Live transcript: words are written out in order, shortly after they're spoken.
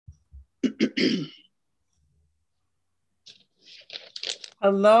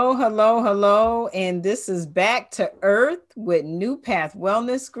Hello, hello, hello. And this is Back to Earth with New Path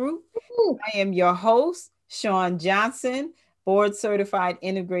Wellness Group. I am your host, Sean Johnson, board certified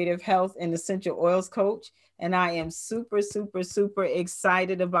integrative health and essential oils coach. And I am super, super, super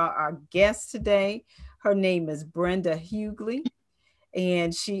excited about our guest today. Her name is Brenda Hughley,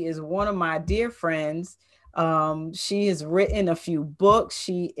 and she is one of my dear friends. She has written a few books.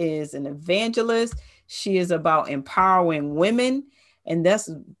 She is an evangelist. She is about empowering women. And this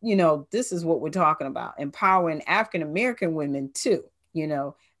is what we're talking about, empowering African American women too,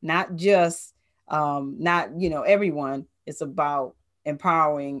 not just, not, everyone. It's about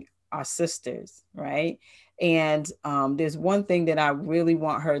empowering our sisters, right? And there's one thing that I really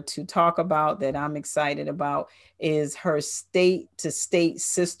want her to talk about that I'm excited about is her state to state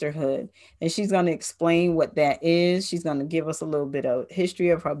sisterhood. And she's going to explain what that is. She's going to give us a little bit of history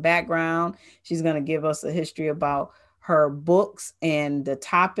of her background. She's going to give us a history about her books. And the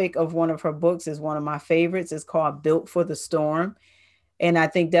topic of one of her books is one of my favorites. It's called Built for the Storm. And I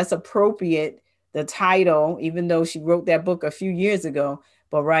think that's appropriate, the title, even though she wrote that book a few years ago.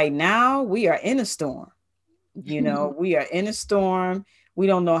 But right now, we are in a storm. We are in a storm. We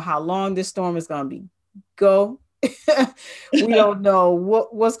don't know how long this storm is going to be go. We don't know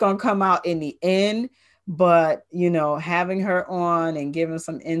what's going to come out in the end, but having her on and giving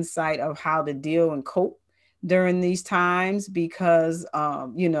some insight of how to deal and cope during these times, because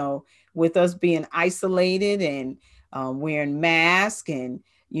with us being isolated and wearing masks and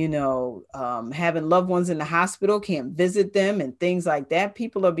having loved ones in the hospital, can't visit them and things like that,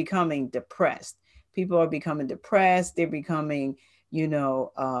 people are becoming depressed. They're becoming,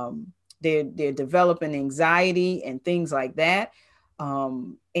 they're developing anxiety and things like that.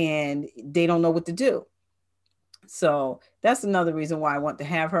 And they don't know what to do. So that's another reason why I want to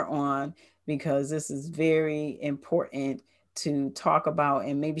have her on, because this is very important to talk about,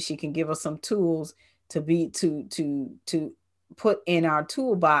 and maybe she can give us some tools to put in our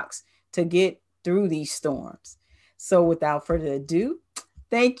toolbox to get through these storms. So without further ado,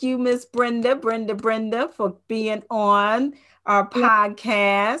 thank you, Miss Brenda, for being on our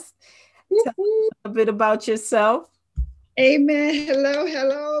podcast. Tell us a bit about yourself. Amen. Hello,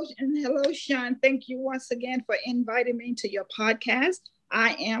 hello, and hello, Sean. Thank you once again for inviting me to your podcast.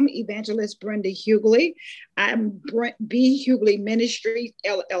 I am Evangelist Brenda Hughley. I'm B. Hughley Ministries,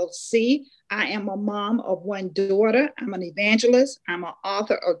 LLC. I am a mom of one daughter. I'm an evangelist. I'm an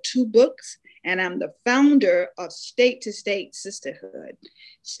author of 2 books, and I'm the founder of State to State Sisterhood.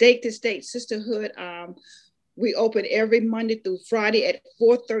 State to State Sisterhood, we open every Monday through Friday at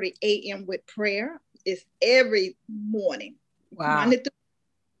 4:30 a.m. with prayer. It's every morning. Wow. Monday through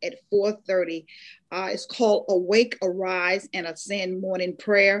at 4:30. It's called Awake, Arise, and Ascend Morning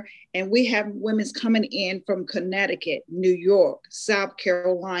Prayer. And we have women's coming in from Connecticut, New York, South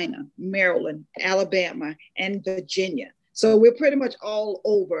Carolina, Maryland, Alabama, and Virginia. So we're pretty much all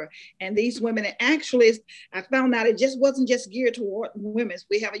over. And these women, actually, I found out it just wasn't just geared toward women.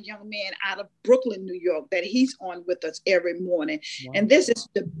 We have a young man out of Brooklyn, New York, that he's on with us every morning. Wow. And this is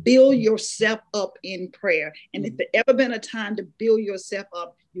to build yourself up in prayer. And if there's ever been a time to build yourself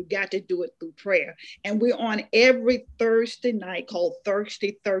up, you got to do it through prayer. And we're on every Thursday night called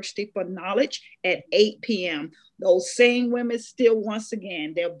Thirsty for Knowledge at 8 p.m. Those same women still, once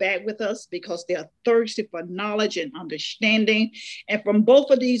again, they're back with us because they're thirsty for knowledge and understanding. And from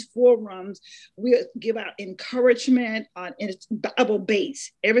both of these forums, we give out encouragement and it's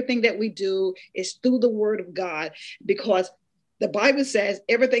Bible-based. Everything that we do is through the word of God, because the Bible says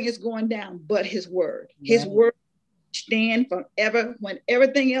everything is going down but his word. His word stand forever. When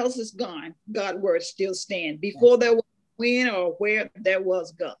everything else is gone, God's word still stand. Before there was when or where, there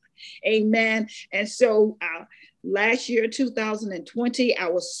was God. Amen. And so last year, 2020, I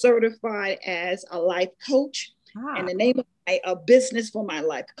was certified as a life coach. And the name of a business for my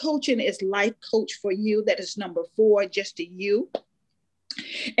life coaching is Life Coach for You. That is number 4, just to you.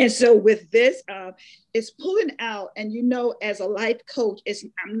 And so with this, it's pulling out. And as a life coach,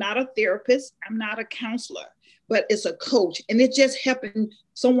 I'm not a therapist. I'm not a counselor, but it's a coach. And it's just helping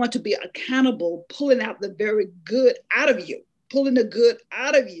someone to be accountable, pulling out the very good out of you, pulling the good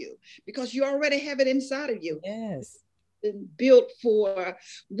out of you, because you already have it inside of you. Yes. Been built for,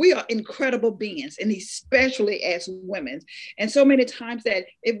 we are incredible beings, and especially as women. And so many times that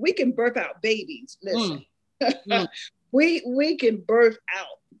if we can birth out babies, listen, we can birth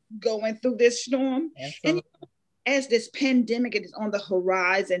out going through this storm. Absolutely. And as this pandemic is on the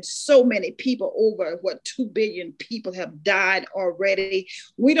horizon, so many people, over 2 billion people have died already.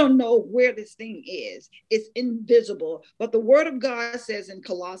 We don't know where this thing is. It's invisible. But the word of God says in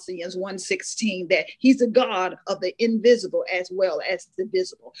Colossians 1:16 that he's the God of the invisible as well as the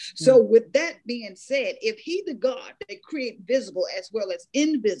visible. So with that being said, if he's the God that create visible as well as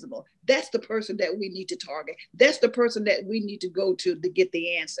invisible, that's the person that we need to target. That's the person that we need to go to get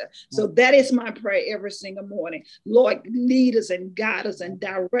the answer. So that is my prayer every single morning. Lord, lead us and guide us and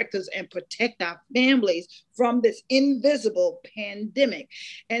direct us and protect our families from this invisible pandemic.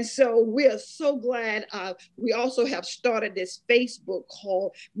 And so we are so glad. We also have started this Facebook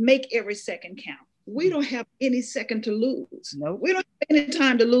called Make Every Second Count. We don't have any second to lose. Nope. We don't have any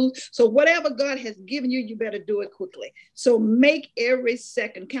time to lose. So whatever God has given you, you better do it quickly. So make every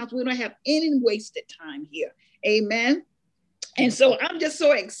second count. We don't have any wasted time here. Amen. And so I'm just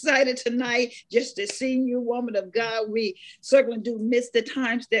so excited tonight just to see you, woman of God. We certainly do miss the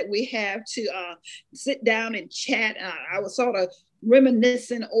times that we have to sit down and chat. I was sort of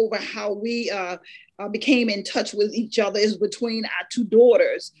reminiscing over how we became in touch with each other is between our two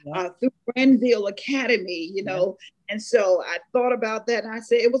daughters through Granville Academy, you know. And so I thought about that, and I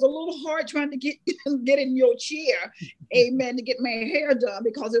said it was a little hard trying to get in your chair, amen, to get my hair done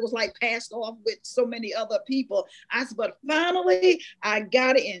because it was like passed off with so many other people. I said, but finally I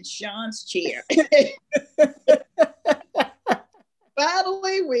got it in Sean's chair.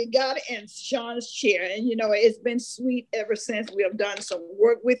 Finally, we got it in Sean's chair. And, you know, it's been sweet ever since. We have done some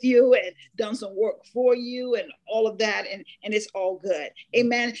work with you and done some work for you and all of that. And it's all good.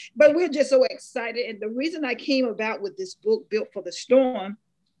 Amen. But we're just so excited. And the reason I came about with this book, Built for the Storm,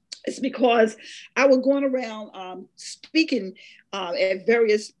 it's because I was going around speaking at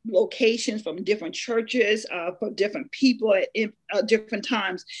various locations from different churches for different people at different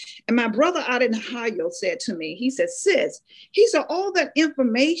times. And my brother out in Ohio said to me, he said, sis, he said, all that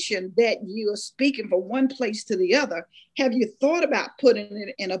information that you are speaking from one place to the other, have you thought about putting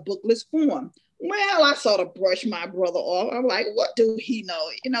it in a bookless form? Well, I sort of brushed my brother off. I'm like, what do he know?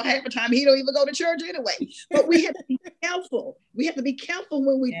 You know, half the time he don't even go to church anyway. But we have to be careful. We have to be careful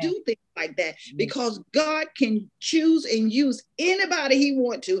when we do things like that because God can choose and use anybody he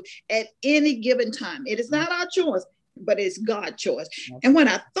wants to at any given time. It is not our choice, but it's God's choice. And when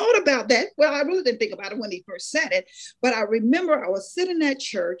I thought about that, well, I really didn't think about it when he first said it, but I remember I was sitting at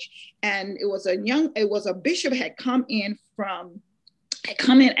church and it was a bishop had come in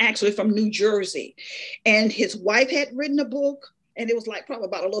actually from New Jersey, and his wife had written a book, and it was like probably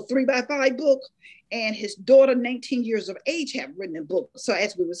about a little 3x5 book, and his daughter, 19 years of age, had written a book. So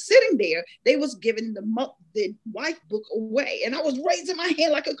as we were sitting there, they was giving the wife book away, and I was raising my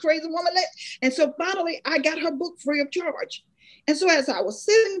hand like a crazy woman. And so finally, I got her book free of charge. And so as I was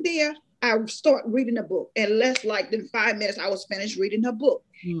sitting there, I start reading a book, and less like than 5 minutes, I was finished reading her book.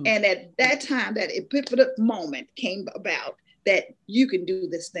 And at that time, that epiphany moment came about that you can do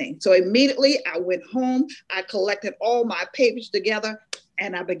this thing. So immediately I went home, I collected all my papers together,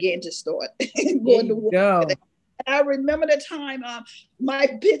 and I began to start going to work. And I remember the time, my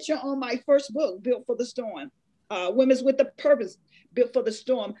picture on my first book, Built for the Storm, Women's with a Purpose, Built for the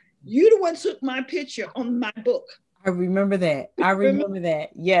Storm. You the one took my picture on my book. I remember that.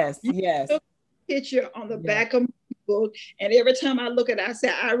 Yes, yes. Took a picture on the back of my book, and every time I look at it, I say,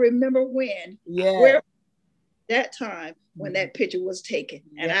 I remember when, where that time when that picture was taken.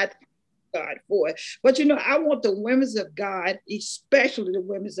 And I thank God for it. But you know, I want the women of God, especially the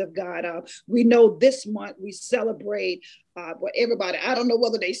women of God. We know this month we celebrate well, everybody. I don't know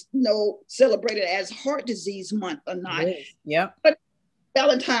whether they celebrate it as Heart Disease Month or not. Yeah. But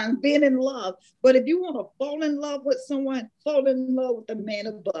Valentine's, being in love. But if you want to fall in love with someone, fall in love with the man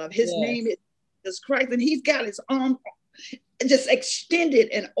above. His name is Jesus Christ, and he's got his arm just extended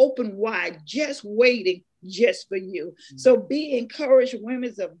and open wide, just waiting just for you. So be encouraged,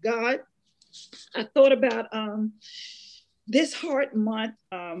 women of God. I thought about this Heart Month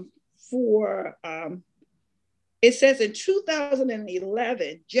for it says in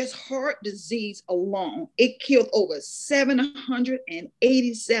 2011, just heart disease alone, it killed over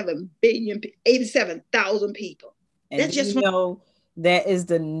 87,000 people. And that's just that is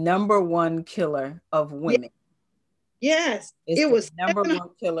the number one killer of women. Yes, it was number one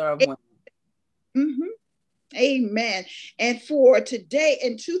killer of women. Amen. And for today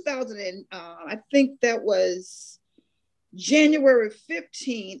in 2000, I think that was January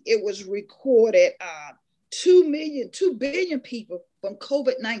 15, it was recorded 2 billion people from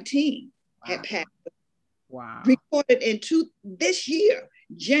COVID-19 had passed. Wow. Recorded this year,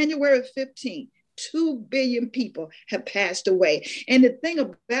 January 15, 2 billion people have passed away. And the thing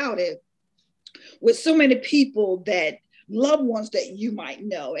about it, with so many people, that loved ones that you might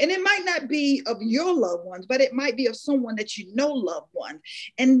know. And it might not be of your loved ones, but it might be of someone that you know loved one.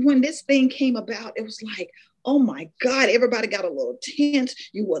 And when this thing came about, it was like, oh my God, everybody got a little tense.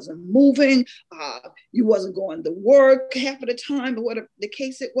 You wasn't moving. You wasn't going to work half of the time, or whatever the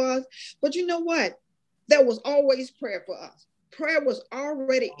case it was. But you know what? There was always prayer for us. Prayer was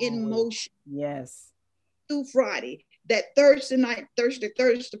already in motion. Yes. Through Friday, that Thursday night, Thursday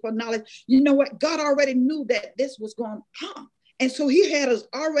for knowledge. You know what? God already knew that this was going to come. And so he had us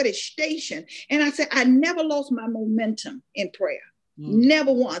already stationed. And I said, I never lost my momentum in prayer.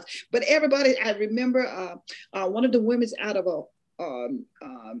 Never once. But everybody, I remember one of the women's out of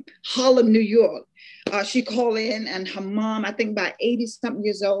Harlem, New York, she called in, and her mom, I think about 80 something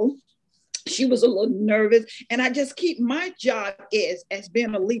years old, she was a little nervous. And I just keep, my job is, as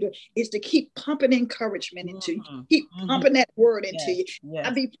being a leader, is to keep pumping encouragement into you, keep pumping that word into you. I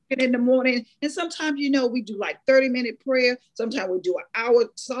be praying in the morning, and sometimes, you know, we do like 30-minute prayer. Sometimes we do an hour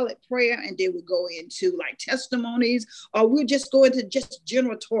solid prayer, and then we go into like testimonies, or we'll just go into just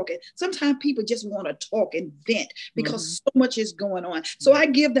general talking. Sometimes people just want to talk and vent because so much is going on. So I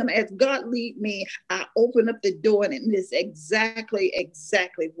give them, as God lead me, I open up the door, and it's exactly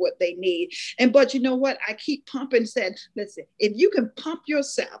what they need. And but you know what? I keep pumping, said, listen, if you can pump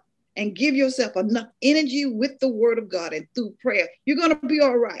yourself and give yourself enough energy with the word of God and through prayer, you're going to be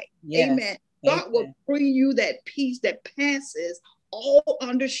all right. Yes. Amen. God will bring you that peace that passes all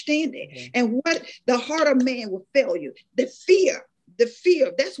understanding. And what the heart of man will fail you. The fear,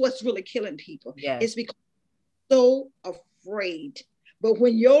 that's what's really killing people. It's because they're so afraid. But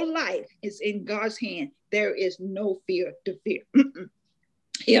when your life is in God's hand, there is no fear to fear.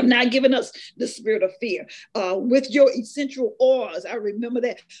 He have not given us the spirit of fear. With your essential oils, I remember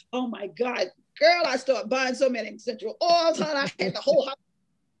that. Oh my God, girl, I started buying so many essential oils. I had the whole house.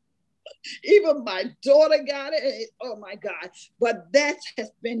 Even my daughter got it. Oh my God. But that has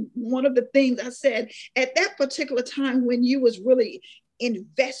been one of the things I said at that particular time when you was really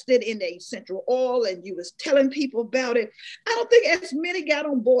invested in the essential oil and you was telling people about it. I don't think as many got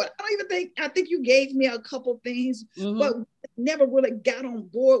on board. I think you gave me a couple things, but never really got on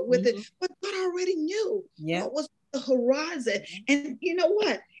board with it. But God already knew what was the horizon. And you know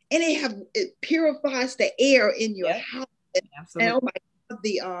what? And it purifies the air in your house. Absolutely. And oh my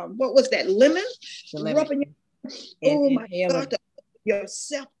God, what was that? Lemon? Rubbing oh my God.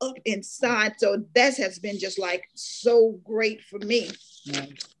 Yourself up inside. So that has been just like so great for me.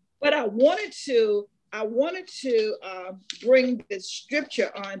 But I wanted to bring this scripture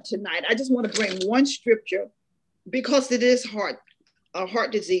on tonight. I just want to bring one scripture because it is heart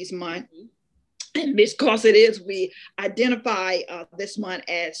disease month. And because it is, we identify this month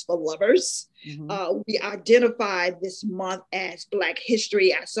as for lovers. We identify this month as Black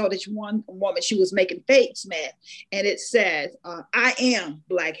History. I saw this one woman, she was making face mask, and it says, I am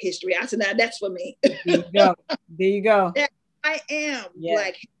Black History. I said, now that's for me. There you go. I am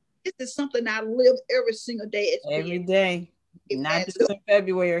Black History. This is something I live every single day. Every day. Not just in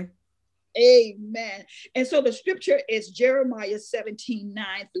February. Amen. And so the scripture is Jeremiah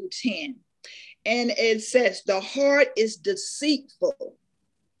 17:9-10. And it says, the heart is deceitful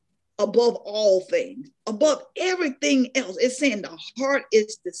above all things, above everything else. It's saying the heart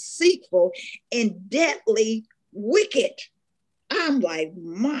is deceitful and deadly wicked. I'm like,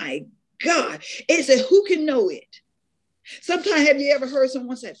 my God. It said, who can know it? Sometimes, have you ever heard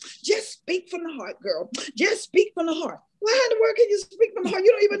someone say, just speak from the heart, girl. Just speak from the heart. Well, how in the world can you speak from the heart?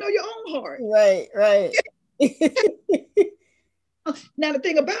 You don't even know your own heart. Right. Now, the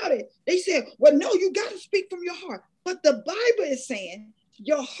thing about it, they said, well, no, you got to speak from your heart. But the Bible is saying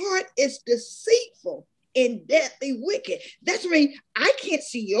your heart is deceitful and deadly wicked. That's mean I can't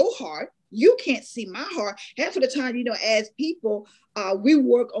see your heart. You can't see my heart. Half of the time, you know, as people, we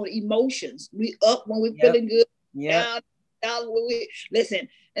work on emotions. We up when we're feeling good, down when we listen.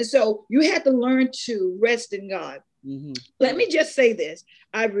 And so you have to learn to rest in God. Let me just say this.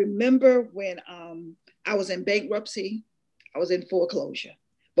 I remember when I was in bankruptcy. I was in foreclosure.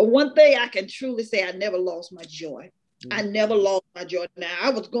 But one thing I can truly say, I never lost my joy. I never lost my joy. Now,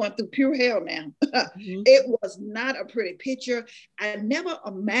 I was going through pure hell now. It was not a pretty picture. I never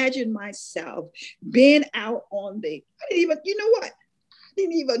imagined myself being out on I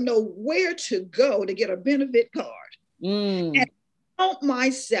didn't even know where to go to get a benefit card. And I found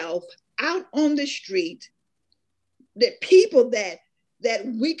myself out on the street, the people that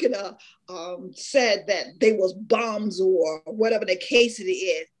we could have said that they was bombs or whatever the case it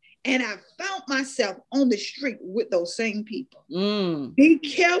is. And I found myself on the street with those same people. Be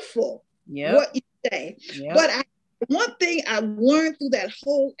careful what you say. But one thing I learned through that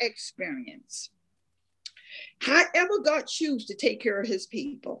whole experience, However God chooses to take care of his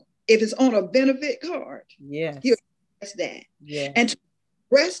people, if it's on a benefit card, yes, he'll bless that. yeah, And to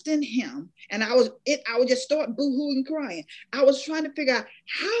rest in him. And I would just start boo-hooing crying. I was trying to figure out,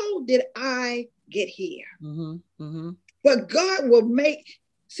 how did I get here? mm-hmm, mm-hmm. But God will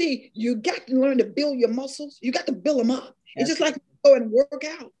see, you got to learn to build your muscles. You got to build them up. It's just like go and work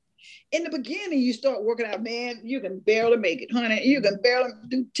out. In the beginning, you start working out, man, you can barely make it, honey. You can barely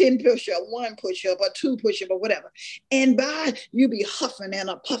do 10 push-ups, 1 push-up, or 2 push-ups, or whatever. And by you be huffing and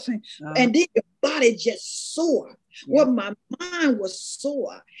a puffing, and then your body just sore. Yep. Well, my mind was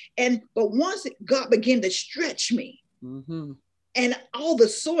sore. But once God began to stretch me, mm-hmm. and all the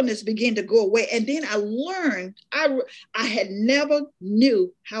soreness began to go away. And then I learned, I had never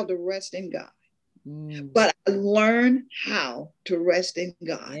knew how to rest in God. But I learned how to rest in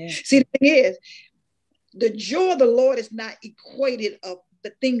God. Yeah. See, the thing is, the joy of the Lord is not equated of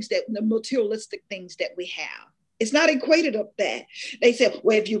the materialistic things that we have. It's not equated of that. They said,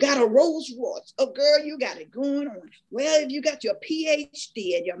 well, if you got a Rolls Royce, oh girl, you got it going on. Well, if you got your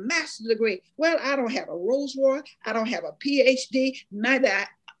PhD and your master's degree, well, I don't have a Rolls Royce. I don't have a PhD. Neither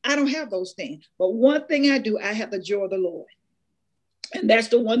I don't have those things. But one thing I do, I have the joy of the Lord. And that's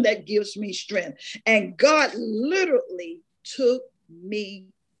the one that gives me strength. And God literally took me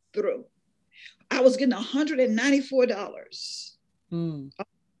through. I was getting $194.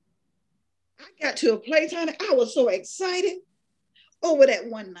 I got to a place, honey, I was so excited over that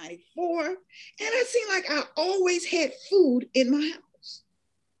 194. And I seemed like I always had food in my house.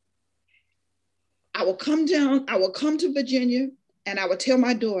 I would come to Virginia, and I would tell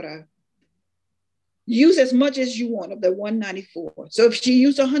my daughter, use as much as you want of the 194. So if she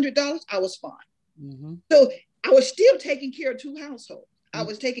used $100, I was fine. Mm-hmm. So I was still taking care of 2 households. Mm-hmm. I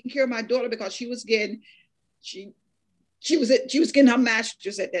was taking care of my daughter because she was getting her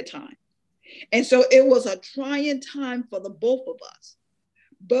master's at that time. And so it was a trying time for the both of us,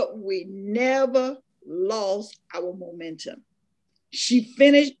 but we never lost our momentum. She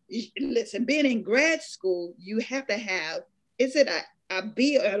finished, listen, being in grad school, you have to have, is it a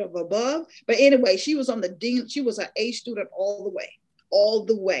B out of above? But anyway, she was on the dean. She was an A student all the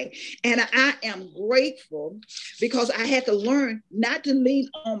way. And I am grateful because I had to learn not to lean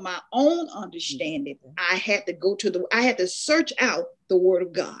on my own understanding. I had to search out the word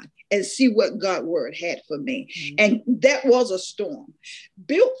of God and see what God's word had for me. Mm-hmm. And that was a storm.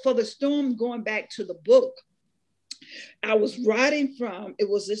 Built for the storm, going back to the book, I was writing from, it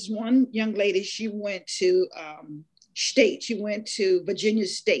was this one young lady, she went to state. She went to Virginia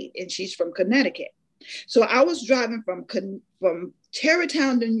State, and she's from Connecticut. So I was driving from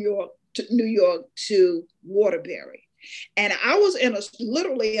Tarrytown, New York to Waterbury. And I was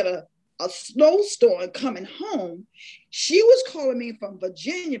literally in a snowstorm coming home. She was calling me from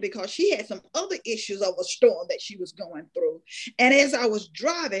Virginia because she had some other issues of a storm that she was going through. And as I was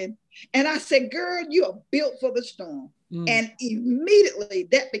driving, and I said, girl, you are built for the storm. And immediately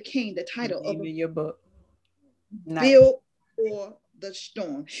that became the title of your book. Built for the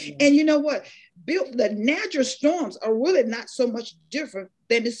storm. Yeah. And you know what? The natural storms are really not so much different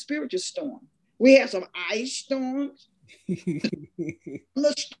than the spiritual storm. We have some ice storms,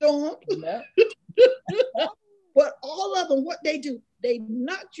 the storm. Yeah. But all of them, what they do, they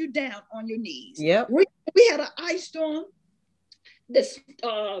knock you down on your knees. Yep. We had an ice storm.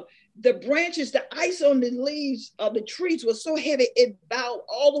 The branches, the ice on the leaves of the trees was so heavy, it bowed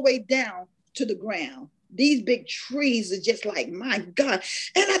all the way down to the ground. These big trees are just like, my God.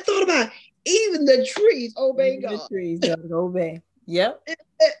 And I thought about even the trees obey God. The trees obey. Yep.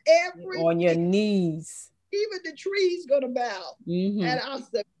 On your knees. Even the trees gonna bow. Mm-hmm. And I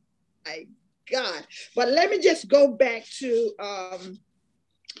said, my God. But let me just go back to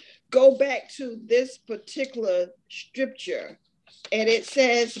this particular scripture. And it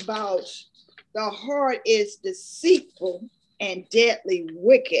says about the heart is deceitful and deadly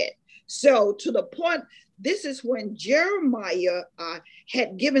wicked. So to the point, this is when Jeremiah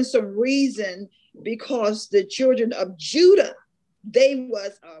had given some reason, because the children of Judah, they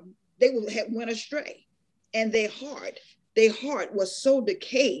had went astray, and their heart was so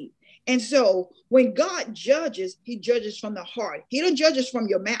decayed. And so when God judges, he judges from the heart. He don't judge us from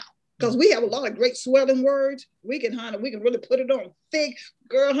your mouth. Because we have a lot of great swelling words. We can really put it on thick.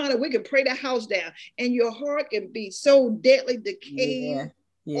 Girl, honey, we can pray the house down. And your heart can be so deadly decayed.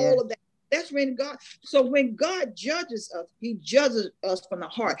 Yeah. All of that. That's when God. So when God judges us, he judges us from the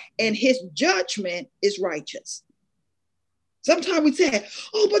heart. And his judgment is righteous. Sometimes we say,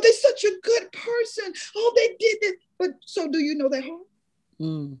 oh, but they're such a good person. Oh, they did this. But so do you know their heart?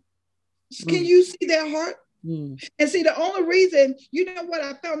 Can you see their heart? Mm. And see, the only reason, you know what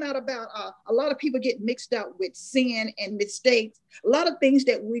I found out about, a lot of people get mixed up with sin and mistakes. A lot of things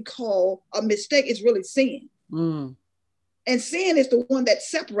that we call a mistake is really sin. Mm. And sin is the one that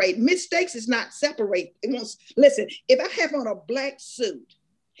separates. Mistakes is not separate. It wants, listen, if I have on a black suit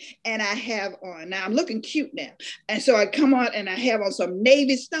and I have on, now I'm looking cute now. And so I come on and I have on some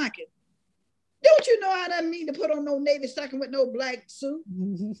navy stocking. Don't you know I don't mean to put on no navy stocking with no black suit?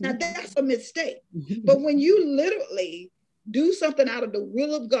 Now that's a mistake. But when you literally do something out of the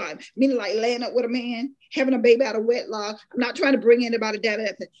will of God, meaning like laying up with a man, having a baby out of wedlock, I'm not trying to bring anybody down to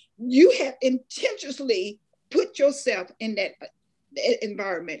that thing. You have intentionally put yourself in that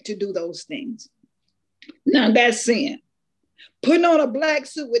environment to do those things. Now that's sin. Putting on a black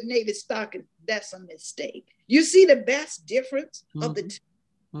suit with navy stocking, that's a mistake. You see the vast difference of the two?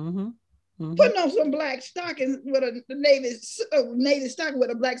 Mm-hmm. Mm-hmm. Putting on some black stockings with a navy stocking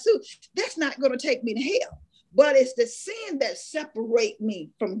with a black suit, that's not going to take me to hell. But it's the sin that separate me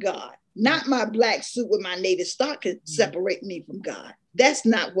from God, not my black suit with my navy stocking separate me from God. That's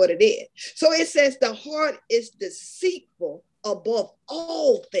not what it is. So it says the heart is deceitful above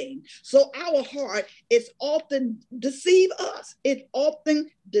all things. So our heart is often deceive us. It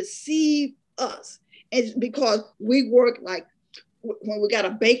often deceive us. It's because we work like, when we got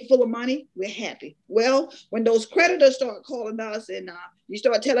a bank full of money, we're happy. Well, when those creditors start calling us and you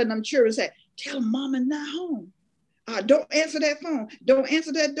start telling them children, say, tell them mama's not home. Don't answer that phone. Don't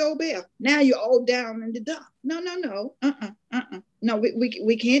answer that doorbell. Now you're all down in the dump. No. No,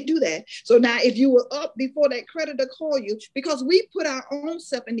 we can't do that. So now if you were up before that creditor call you, because we put our own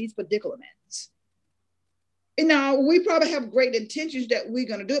self in these predicaments. Now we probably have great intentions that we're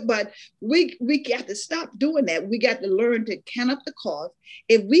going to do it, but we got to stop doing that. We got to learn to count up the cost.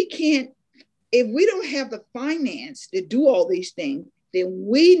 If we don't have the finance to do all these things, then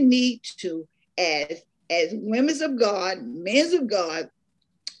we need to, as women of God, men of God,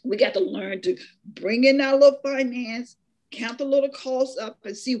 we got to learn to bring in our little finance, count the little costs up,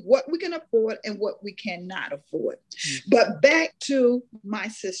 and see what we can afford and what we cannot afford. Mm-hmm. But back to my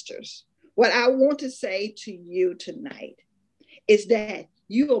sisters. What I want to say to you tonight is that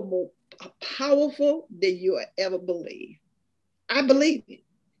you are more powerful than you ever believe. I believe it.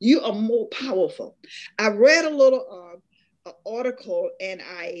 You are more powerful. I read a little article and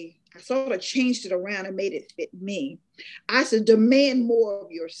I sort of changed it around and made it fit me. I said, demand more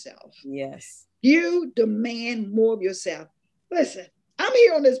of yourself. Yes. You demand more of yourself. Listen, I'm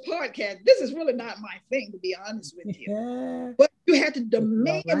here on this podcast. This is really not my thing, to be honest with you. Yeah. But you have to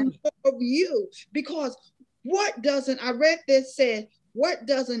demand more of you, because I read this said, what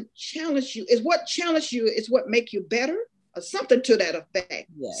doesn't challenge you is what challenge you is what make you better, or something to that effect.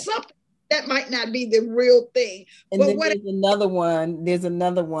 Yes. Something that might not be the real thing. And but then there's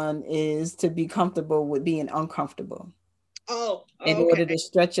another one is to be comfortable with being uncomfortable. Oh, in order to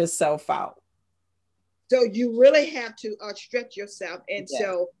stretch yourself out. So you really have to stretch yourself. And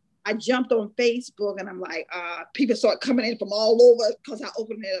so I jumped on Facebook and I'm like, people start coming in from all over because I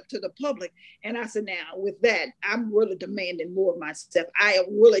opened it up to the public. And I said, now with that, I'm really demanding more of myself. I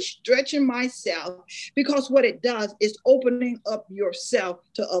am really stretching myself, because what it does is opening up yourself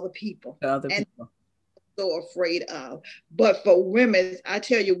to other people. So afraid of. But for women, I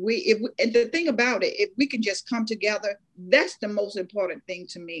tell you, and the thing about it, if we can just come together, that's the most important thing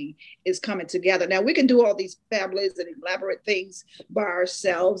to me, is coming together. Now we can do all these fabulous and elaborate things by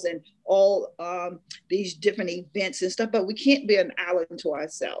ourselves and all these different events and stuff, but we can't be an island to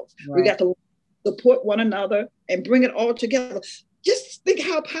ourselves. Right. We got to support one another and bring it all together. Just think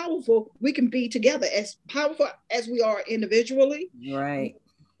how powerful we can be together, as powerful as we are individually. Right.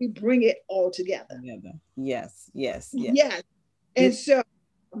 We bring it all together. Yes. And so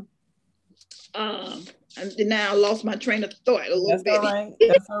and now I lost my train of thought a little bit.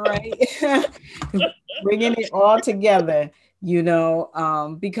 That's all right. Bringing it all together,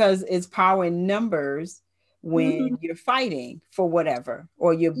 because it's power in numbers when you're fighting for whatever,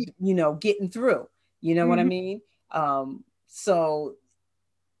 or you're getting through, what I mean? So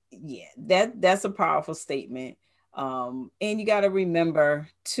yeah, that's a powerful statement. And you got to remember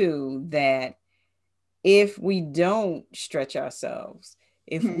too that if we don't stretch ourselves,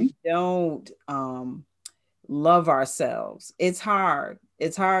 if we don't love ourselves, it's hard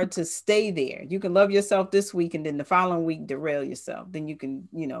to stay there. You can love yourself this week and then the following week derail yourself. Then you can,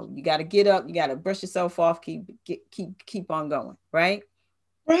 you got to get up, you got to brush yourself off, keep on going, right?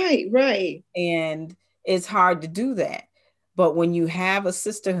 Right. And it's hard to do that. But when you have a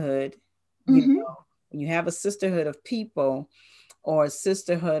sisterhood, when you have a sisterhood of people, or a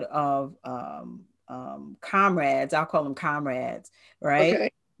sisterhood of comrades, I'll call them comrades, right?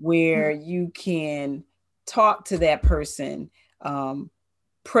 Okay. Where you can talk to that person,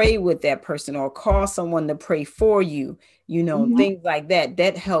 pray with that person, or call someone to pray for you, things like that.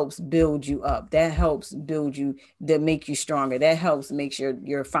 That helps build you up. That helps build you, that make you stronger. That helps make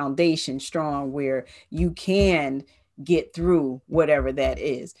your foundation strong, where you can get through whatever that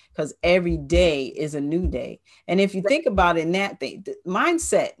is, because every day is a new day. And if you think about it, in that thing, the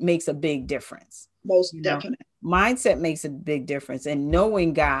mindset makes a big difference. Most definitely. Mindset makes a big difference, and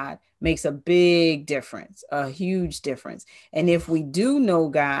knowing God makes a big difference, a huge difference. And if we do know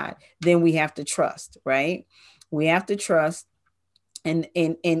God, then we have to trust, right? We have to trust. And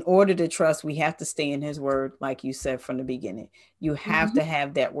in order to trust, we have to stay in his word, like you said from the beginning. You have to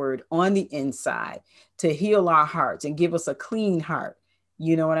have that word on the inside to heal our hearts and give us a clean heart.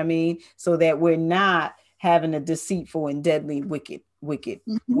 You know what I mean? So that we're not having a deceitful and deadly wicked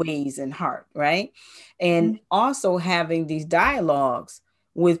ways and heart, right? And also having these dialogues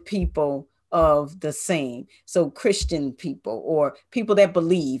with people of the same. So Christian people, or people that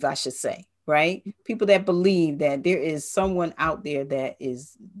believe, I should say, right? People that believe that there is someone out there that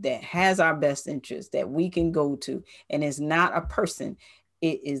has our best interest, that we can go to. And it's not a person,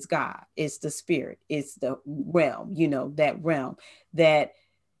 it is God, it's the spirit, it's the realm, that realm that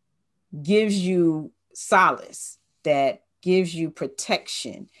gives you solace, that gives you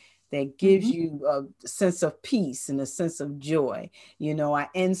protection, that gives you a sense of peace and a sense of joy. I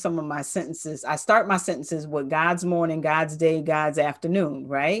end some of my sentences. I start my sentences with God's morning, God's day, God's afternoon,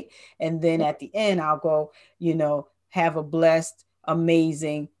 right? And then at the end, I'll go, have a blessed,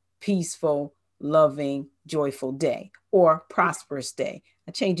 amazing, peaceful, loving, joyful day, or prosperous day.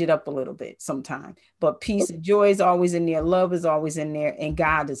 I change it up a little bit sometimes, but peace and joy is always in there. Love is always in there. And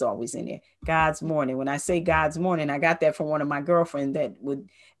God is always in there. God's morning. When I say God's morning, I got that from one of my girlfriends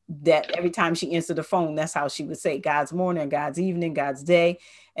that every time she answered the phone, that's how she would say God's morning, God's evening, God's day.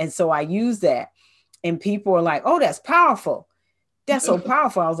 And so I use that, and people are like, oh, that's powerful. That's so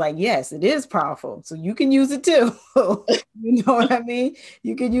powerful. I was like, yes, it is powerful. So you can use it too. You know what I mean?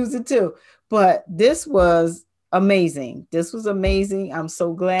 You can use it too. But this was amazing. This was amazing. I'm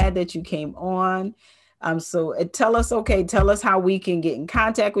so glad that you came on. Tell us how we can get in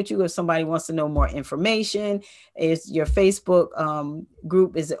contact with you if somebody wants to know more information. Is your Facebook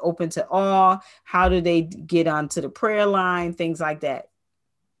group, is it open to all? How do they get onto the prayer line? Things like that.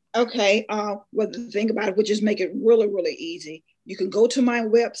 Okay. Well, the thing about it, which is make it really, really easy. You can go to my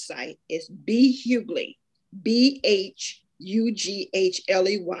website. It's Hughley, Bhughley,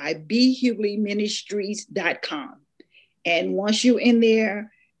 Ministries.com. And once you're in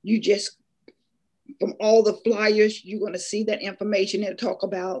there, you just, from all the flyers, you're going to see that information. It'll talk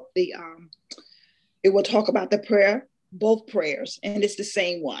about it will talk about the prayer, both prayers, and it's the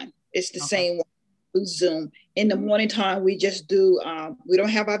same one. It's the same one through Zoom. In the morning time, we just do, we don't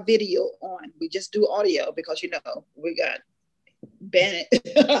have our video on. We just do audio because, we got Bennett.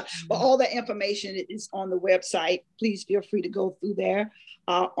 But all that information is on the website. Please feel free to go through there.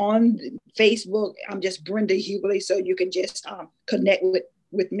 On Facebook, I'm just Brenda Hughley, so you can just connect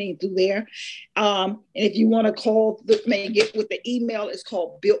with me through there. And if you want to call, get with the email, it's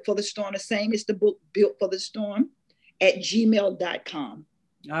called Built for the Storm. The same as the book, Built for the Storm, at gmail.com.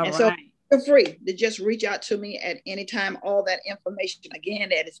 All right. So feel free to just reach out to me at any time. All that information, again,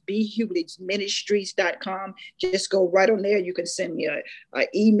 that is Ministries.com. Just go right on there. You can send me an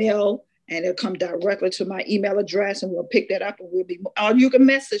email, and it'll come directly to my email address, and we'll pick that up, and or you can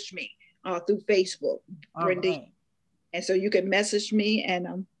message me through Facebook, Brenda. Right. And so you can message me,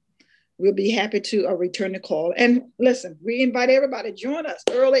 and we'll be happy to return the call. And listen, we invite everybody to join us.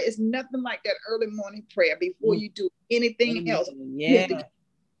 Early is nothing like that early morning prayer before you do anything else. Yeah. You have to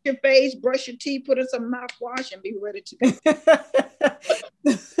your face, brush your teeth, put in some mouthwash, and be ready to go.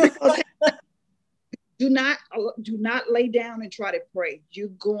 Do not lay down and try to pray. You're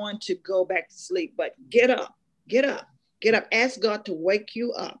going to go back to sleep, but get up. Ask God to wake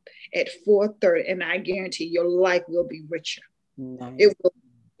you up at 4:30, and I guarantee your life will be richer. Nice.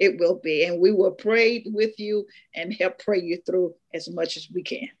 It will be, and we will pray with you and help pray you through as much as we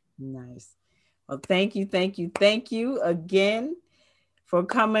can. Nice. Well, thank you again for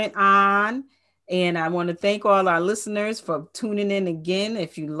coming on. And I want to thank all our listeners for tuning in again.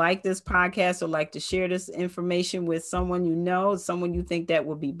 If you like this podcast or like to share this information with someone someone you think that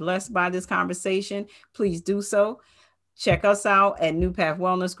will be blessed by this conversation, please do so. Check us out at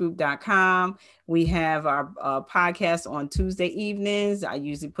newpathwellnessgroup.com. We have our podcast on Tuesday evenings. I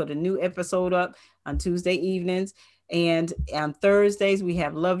usually put a new episode up on Tuesday evenings. And on Thursdays, we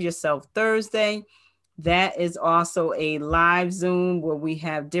have Love Yourself Thursday. That is also a live Zoom where we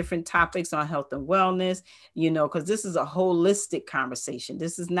have different topics on health and wellness, because this is a holistic conversation.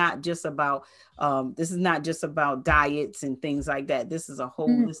 This is not just about diets and things like that. This is a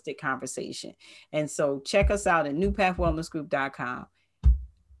holistic conversation. And so check us out at newpathwellnessgroup.com.